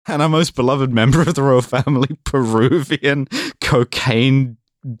And our most beloved member of the royal family, Peruvian cocaine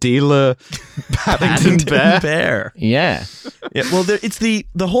dealer Paddington Bear. Yeah. Well, it's the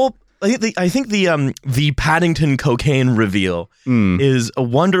whole. I think the Paddington cocaine reveal is a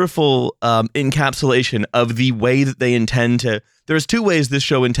wonderful encapsulation of the way that they intend to. There's two ways this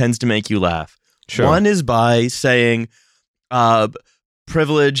show intends to make you laugh. Sure. One is by saying,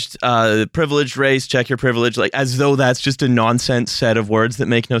 privileged race, check your privilege, like as though that's just a nonsense set of words that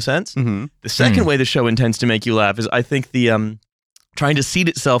make no sense. Mm-hmm. The second way the show intends to make you laugh is, I think, the trying to seat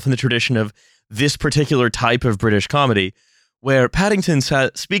itself in the tradition of this particular type of British comedy, where Paddington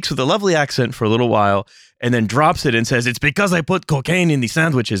speaks with a lovely accent for a little while and then drops it and says, "It's because I put cocaine in the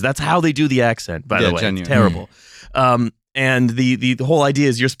sandwiches." That's how they do the accent, by the way. Genuine. It's terrible. And the whole idea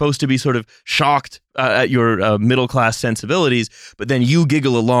is you're supposed to be sort of shocked at your middle-class sensibilities, but then you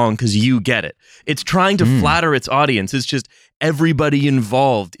giggle along because you get it. It's trying to flatter its audience. It's just everybody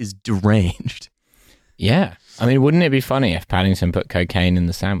involved is deranged. Yeah. I mean, wouldn't it be funny if Paddington put cocaine in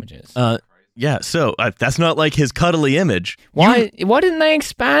the sandwiches? Yeah, so that's not like his cuddly image. Why didn't they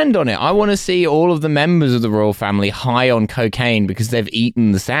expand on it? I want to see all of the members of the royal family high on cocaine because they've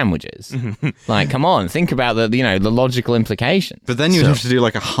eaten the sandwiches. Like, come on, think about the logical implications. But then you'd have to do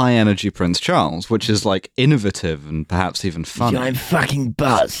like a high energy Prince Charles, which is like innovative and perhaps even funny. I'm fucking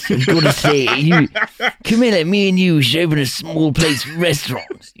buzzed. I've got to say, you come in, like me and you should open a small place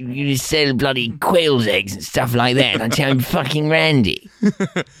restaurant. You just sell bloody quail's eggs and stuff like that. And I tell you, I'm fucking Randy.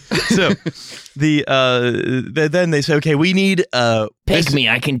 So then they say, okay, we need pick me,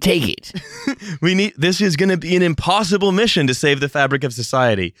 I can take it. This is going to be an impossible mission to save the fabric of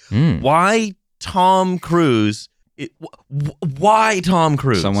society. Why Tom Cruise? Why Tom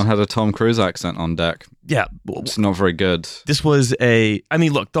Cruise? Someone had a Tom Cruise accent on deck. Yeah, it's not very good. This was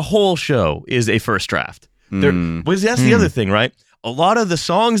look, the whole show is a first draft. That's the other thing, right? A lot of the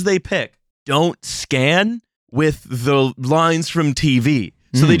songs they pick don't scan with the lines from TV.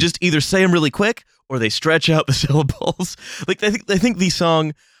 So they just either say them really quick or they stretch out the syllables. Like I think the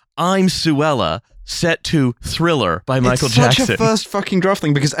song "I'm Suella" set to "Thriller" by Michael Jackson. It's such a first fucking draft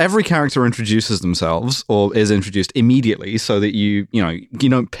thing because every character introduces themselves or is introduced immediately, so that you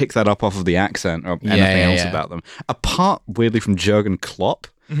don't pick that up off of the accent or anything else about them. Apart weirdly from Jurgen Klopp.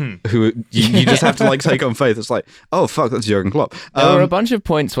 Who you just have to like take on faith. It's like, oh fuck, that's Jurgen Klopp. There were a bunch of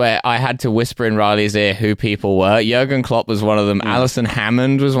points where I had to whisper in Riley's ear who people were. Jurgen Klopp was one of them. Alison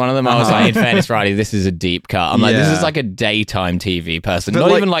Hammond was one of them. I was like, in fairness, Riley, this is a deep cut. I'm like, this is like a daytime TV person,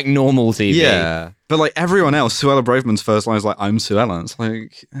 not even like normal TV. Yeah. But like everyone else, Suella Braverman's first line is like, "I'm Suella." It's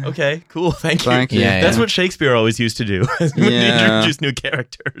like, okay, cool, thank you. Yeah, that's what Shakespeare always used to do when he introduced new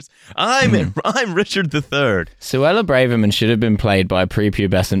characters. I'm Richard III. Suella Braverman should have been played by a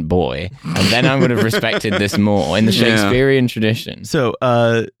prepubescent boy, and then I would have respected this more in the Shakespearean tradition. So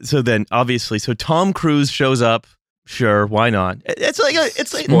then obviously, Tom Cruise shows up. Sure, why not? It's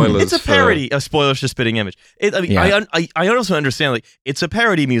a parody. Spoilers for Spitting Image. I also understand, like, it's a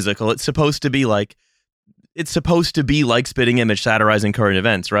parody musical. It's supposed to be like Spitting Image satirizing current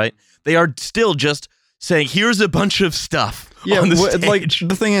events, right? They are still just saying, here's a bunch of stuff on the stage. Like,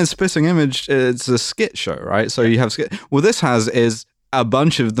 the thing is, Spitting Image, it's a skit show, right? So you have skit. Well, this is a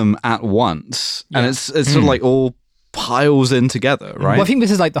bunch of them at once, and it's sort of like all piles in together, right? Well, I think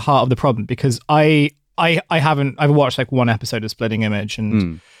this is like the heart of the problem, because I've watched like one episode of Splitting Image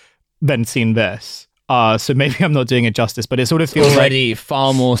and then seen this. So maybe I'm not doing it justice, but it sort of feels already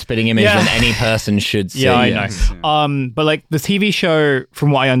far more Spitting Image than any person should see. Yeah, I know. But like the TV show,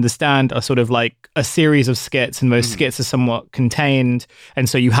 from what I understand, are sort of like a series of skits, and those skits are somewhat contained. And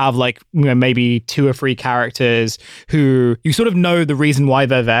so you have like, maybe 2 or 3 characters who you sort of know the reason why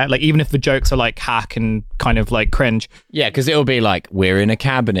they're there. Like, even if the jokes are like hack and kind of like cringe. Yeah, because it'll be like, we're in a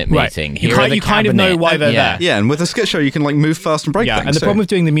cabinet meeting. Right. You kind of know why they're there. Yeah, and with a skit show, you can like move fast and break things. And the problem with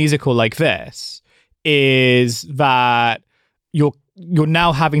doing the musical like this is that you're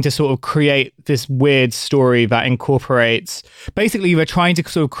now having to sort of create this weird story that incorporates, basically they're trying to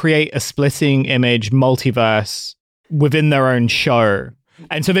sort of create a Splitting Image multiverse within their own show,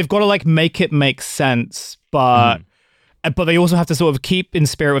 and so they've got to like make it make sense, but they also have to sort of keep in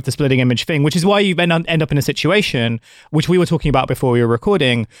spirit with the Splitting Image thing, which is why you then end up in a situation which we were talking about before we were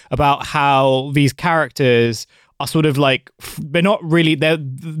recording, about how these characters are sort of like, they're not really,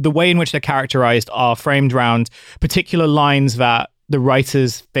 the way in which they're characterized are framed around particular lines that the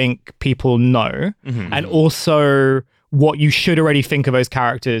writers think people know, and also what you should already think of those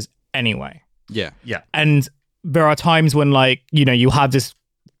characters anyway. Yeah. And there are times when, like, you have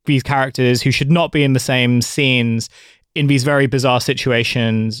these characters who should not be in the same scenes in these very bizarre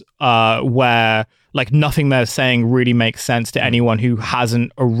situations where like nothing they're saying really makes sense to anyone who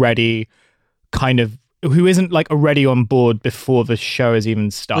hasn't already who isn't like already on board before the show has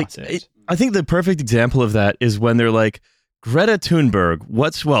even started. I think the perfect example of that is when they're like, Greta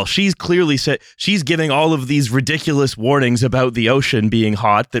Thunberg, she's clearly said she's giving all of these ridiculous warnings about the ocean being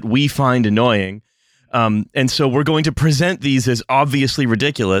hot that we find annoying. And so we're going to present these as obviously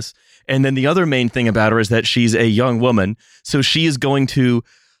ridiculous. And then the other main thing about her is that she's a young woman. So she is going to,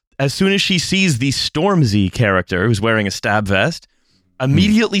 as soon as she sees the Stormzy character who's wearing a stab vest,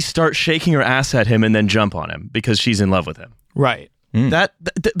 immediately start shaking her ass at him and then jump on him because she's in love with him. Right. That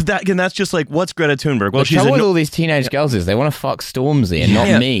again, that's just like, what's Greta Thunberg? Well, the trouble with all these teenage girls is they want to fuck Stormzy and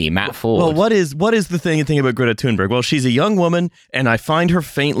not me, Matt Ford. Well, what is the thing about Greta Thunberg? Well, she's a young woman, and I find her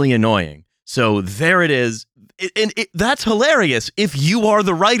faintly annoying. So there it is. That's hilarious if you are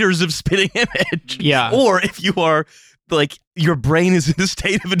the writers of Spitting Image. Yeah. Or if you are, like, your brain is in a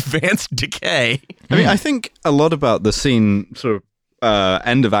state of advanced decay. I mean, I think a lot about the scene sort of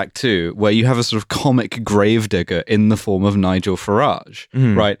end of Act 2, where you have a sort of comic gravedigger in the form of Nigel Farage,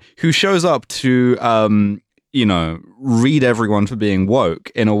 right? Who shows up to, read everyone for being woke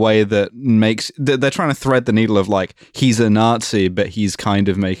in a way that makes... They're trying to thread the needle of, like, he's a Nazi, but he's kind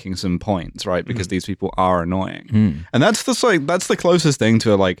of making some points, right? Because these people are annoying. And that's the closest thing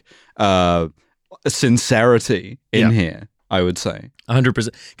to, like, a sincerity in here, I would say. 100%.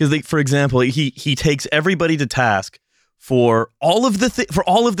 Because, for example, he takes everybody to task for all of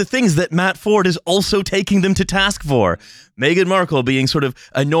the things that Matt Ford is also taking them to task for. Meghan Markle being sort of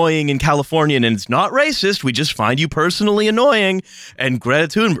annoying in California, and it's not racist. We just find you personally annoying. And Greta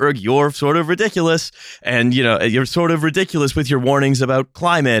Thunberg, you're sort of ridiculous. And, you're sort of ridiculous with your warnings about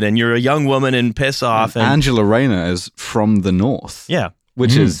climate, and you're a young woman and piss off. And Angela Rayner is from the North. Yeah.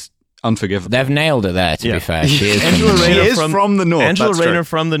 Which is unforgivable. They've nailed it there, to be fair. She is from the North. Angela Rayner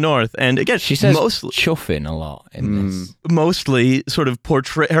from the North. And again, she says chuffing a lot in this. Mostly sort of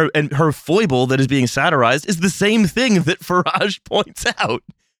portray her, and her foible that is being satirized is the same thing that Farage points out.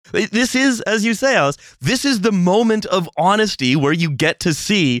 This is, as you say, Alice, this is the moment of honesty where you get to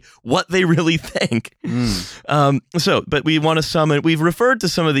see what they really think. But we want to summon, we've referred to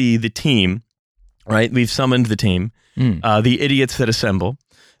some of the team, right? We've summoned the team, the idiots that assemble.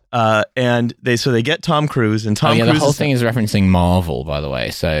 And they get Tom Cruise, and Tom Cruise. The whole thing is referencing Marvel, by the way.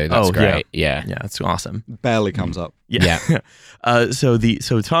 So that's great. Yeah, that's awesome. Barely comes up. Yeah.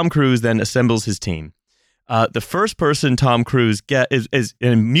 So Tom Cruise then assembles his team. The first person Tom Cruise is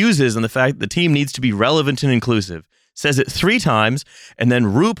muses on the fact that the team needs to be relevant and inclusive. Says it 3 times, and then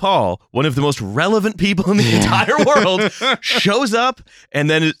RuPaul, one of the most relevant people in the entire world, shows up, and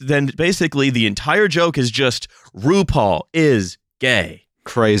then basically the entire joke is just RuPaul is gay.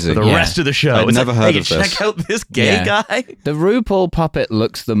 Crazy. For the rest of the show. I'd never heard of this. Check out this gay guy. The RuPaul puppet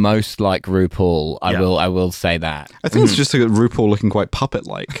looks the most like RuPaul. I will say that. I think it's just a RuPaul looking quite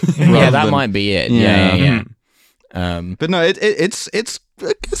puppet-like. That might be it. Yeah. But no, it's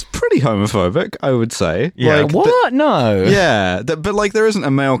pretty homophobic, I would say. Yeah. Like, what? No. Yeah, but like there isn't a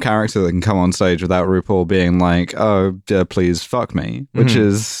male character that can come on stage without RuPaul being like, "Oh, please fuck me," which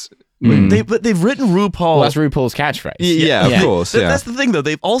is. But they've written RuPaul. Well, that's RuPaul's catchphrase. Yeah, of course. That's the thing, though.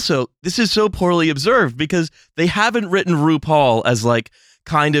 This is so poorly observed because they haven't written RuPaul as like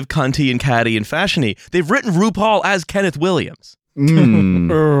kind of cunty and catty and fashiony. They've written RuPaul as Kenneth Williams. Oh,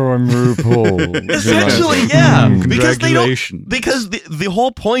 I'm RuPaul. Essentially, yeah. Congratulations. Because the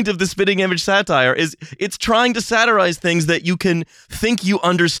whole point of the Spitting Image satire is it's trying to satirize things that you can think you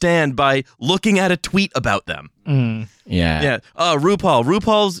understand by looking at a tweet about them. Yeah.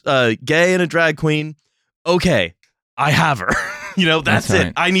 RuPaul's gay and a drag queen. Okay, I have her. That's right.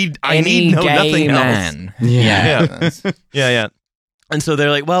 it. I need no nothing man. else. Yeah. And so they're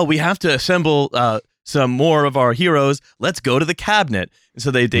like, well, we have to assemble some more of our heroes. Let's go to the cabinet. And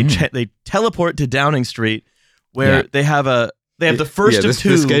so they teleport to Downing Street, where they have the first of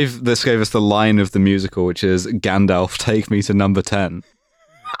two. This gave us the line of the musical, which is Gandalf, take me to number 10.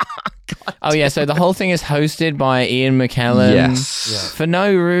 Oh yeah, so the whole thing is hosted by Ian McKellen. Yes. For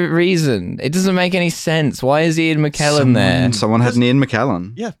no reason. It doesn't make any sense. Why is Ian McKellen there? Someone had an Ian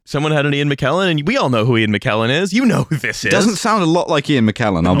McKellen. Yeah, someone had an Ian McKellen, and we all know who Ian McKellen is. You know who this is. Doesn't sound a lot like Ian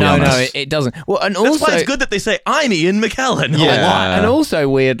McKellen, I'll be honest. No, it doesn't. Well, and That's also, why it's good that they say, I'm Ian McKellen. Yeah. And also,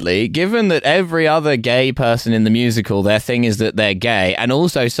 weirdly, given that every other gay person in the musical, their thing is that they're gay, and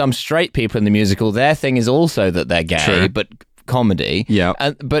also some straight people in the musical, their thing is also that they're gay, True. but comedy. Yeah.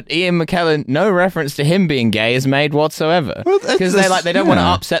 But Ian McKellen, no reference to him being gay is made whatsoever. Because they don't want to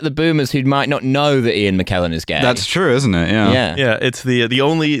upset the boomers who might not know that Ian McKellen is gay. That's true, isn't it? Yeah. Yeah. It's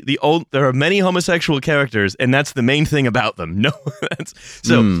there are many homosexual characters, and that's the main thing about them. No,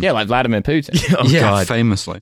 like Vladimir Putin. God. Famously.